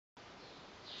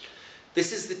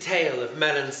This is the tale of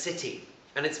Melon City,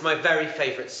 and it's my very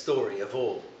favourite story of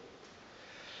all.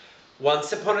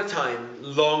 Once upon a time,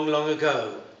 long, long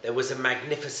ago, there was a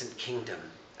magnificent kingdom,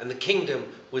 and the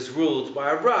kingdom was ruled by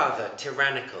a rather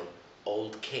tyrannical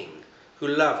old king who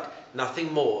loved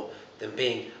nothing more than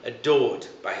being adored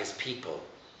by his people.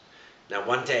 Now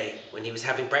one day, when he was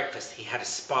having breakfast, he had a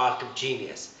spark of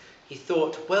genius. He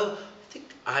thought, well, I think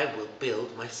I will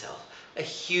build myself a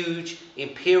huge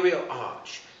imperial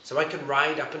arch so I can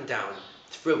ride up and down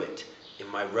through it in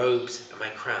my robes and my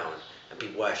crown and be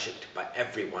worshipped by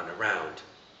everyone around.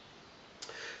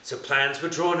 So plans were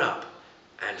drawn up,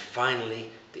 and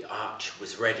finally the arch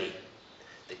was ready.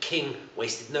 The king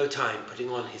wasted no time putting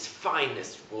on his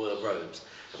finest royal robes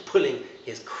and pulling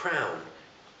his crown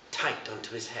tight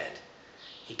onto his head.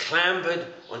 He clambered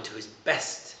onto his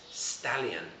best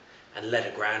stallion and led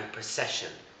a grand procession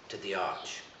to the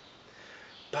arch.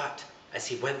 But as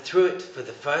he went through it for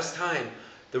the first time,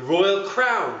 the royal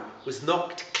crown was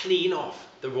knocked clean off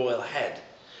the royal head.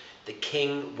 The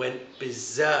king went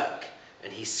berserk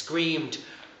and he screamed,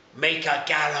 "Make a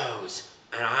gallows,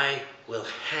 and I will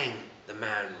hang the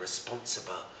man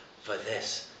responsible for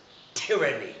this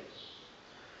tyranny."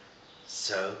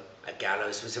 So a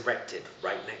gallows was erected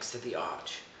right next to the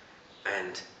arch,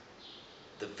 and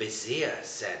the vizier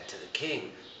said to the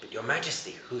king, "But your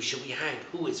majesty, who shall we hang?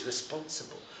 Who is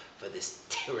responsible for this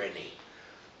tyranny?"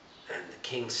 And the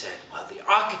king said, "Well, the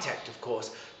architect, of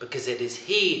course, because it is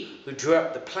he who drew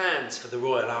up the plans for the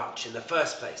royal arch in the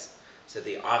first place." So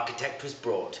the architect was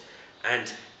brought,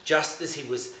 and just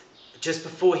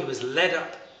before he was led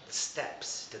up the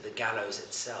steps to the gallows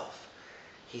itself,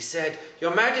 he said,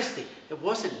 "Your majesty, it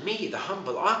wasn't me, the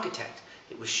humble architect.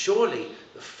 It was surely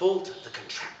the fault of the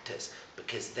contractors,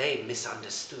 because they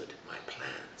misunderstood my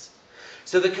plans."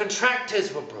 So the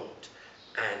contractors were brought,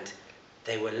 and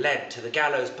they were led to the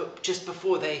gallows, but just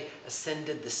before they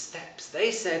ascended the steps,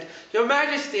 they said, "Your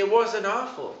majesty, it wasn't our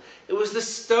fault. It was the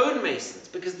stonemasons,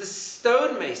 because the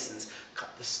stonemasons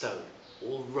cut the stone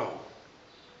all wrong."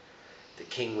 The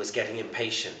king was getting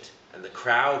impatient, and the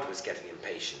crowd was getting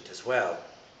impatient as well.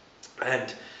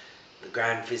 And the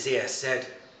Grand Vizier said,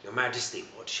 "Your majesty,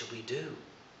 what shall we do?"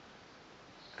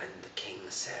 And the king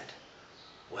said,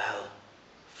 "Well,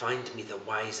 find me the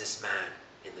wisest man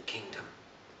in the kingdom."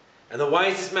 And the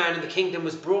wisest man in the kingdom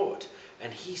was brought,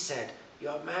 and he said,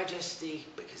 "Your majesty,"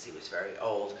 because he was very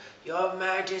old, "Your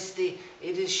majesty,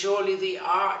 it is surely the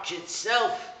arch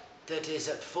itself that is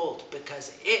at fault,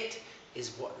 because it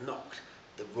is what knocked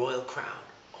the royal crown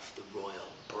off the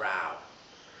royal brow."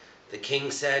 The king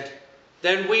said,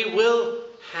 "Then we will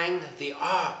hang the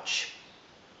arch."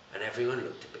 And everyone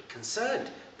looked a bit concerned,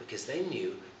 because they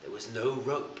knew there was no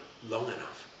rope long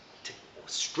enough, or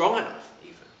strong enough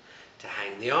even, to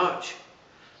hang the arch.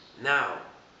 Now,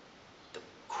 the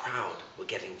crowd were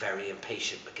getting very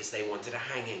impatient because they wanted a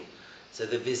hanging. So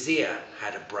the vizier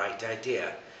had a bright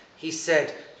idea. He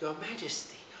said, "Your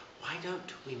majesty, why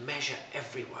don't we measure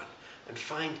everyone and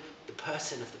find the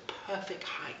person of the perfect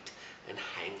height and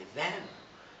hang them?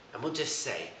 And we'll just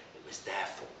say it was their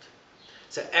fault."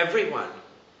 So everyone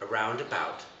around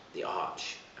about the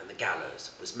arch and the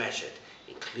gallows was measured,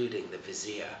 including the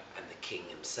vizier and the king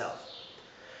himself.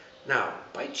 Now,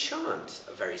 by chance,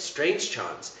 a very strange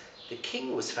chance, the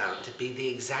king was found to be the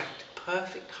exact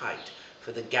perfect height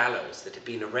for the gallows that had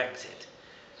been erected.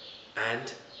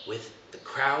 And with the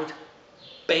crowd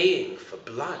baying for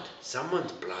blood,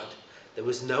 someone's blood, there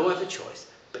was no other choice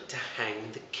but to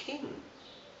hang the king.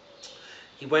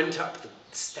 He went up the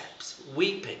steps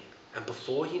weeping, and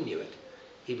before he knew it,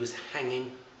 he was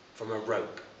hanging from a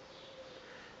rope.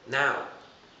 Now,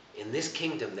 in this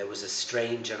kingdom there was a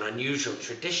strange and unusual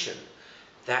tradition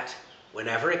that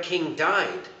whenever a king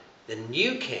died, the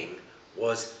new king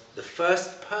was the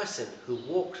first person who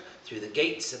walked through the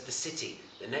gates of the city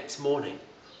the next morning,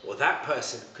 or that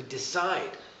person could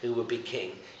decide who would be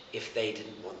king if they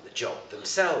didn't want the job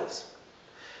themselves.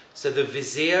 So the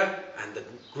vizier and the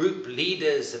group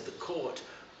leaders of the court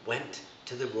went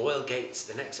to the royal gates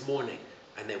the next morning,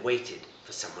 and they waited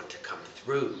for someone to come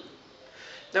through.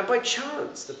 Now, by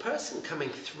chance, the person coming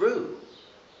through,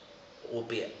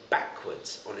 albeit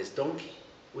backwards on his donkey,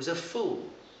 was a fool,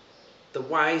 the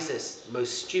wisest,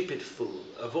 most stupid fool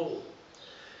of all.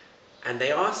 And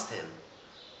they asked him,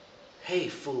 "Hey,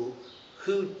 fool,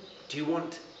 who do you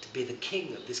want to be the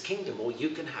king of this kingdom, or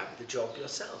you can have the job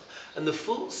yourself?" And the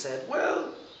fool said,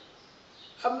 "Well,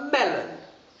 a melon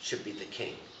should be the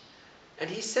king." And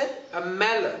he said a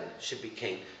melon should be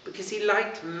king because he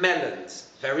liked melons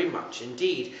very much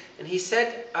indeed. And he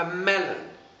said a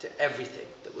melon to everything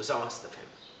that was asked of him.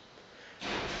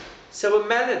 So a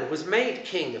melon was made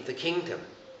king of the kingdom,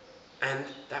 and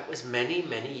that was many,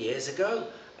 many years ago.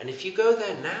 And if you go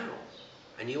there now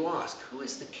and you ask, who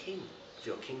is the king of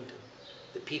your kingdom?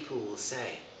 The people will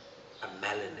say, a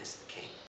melon is the king.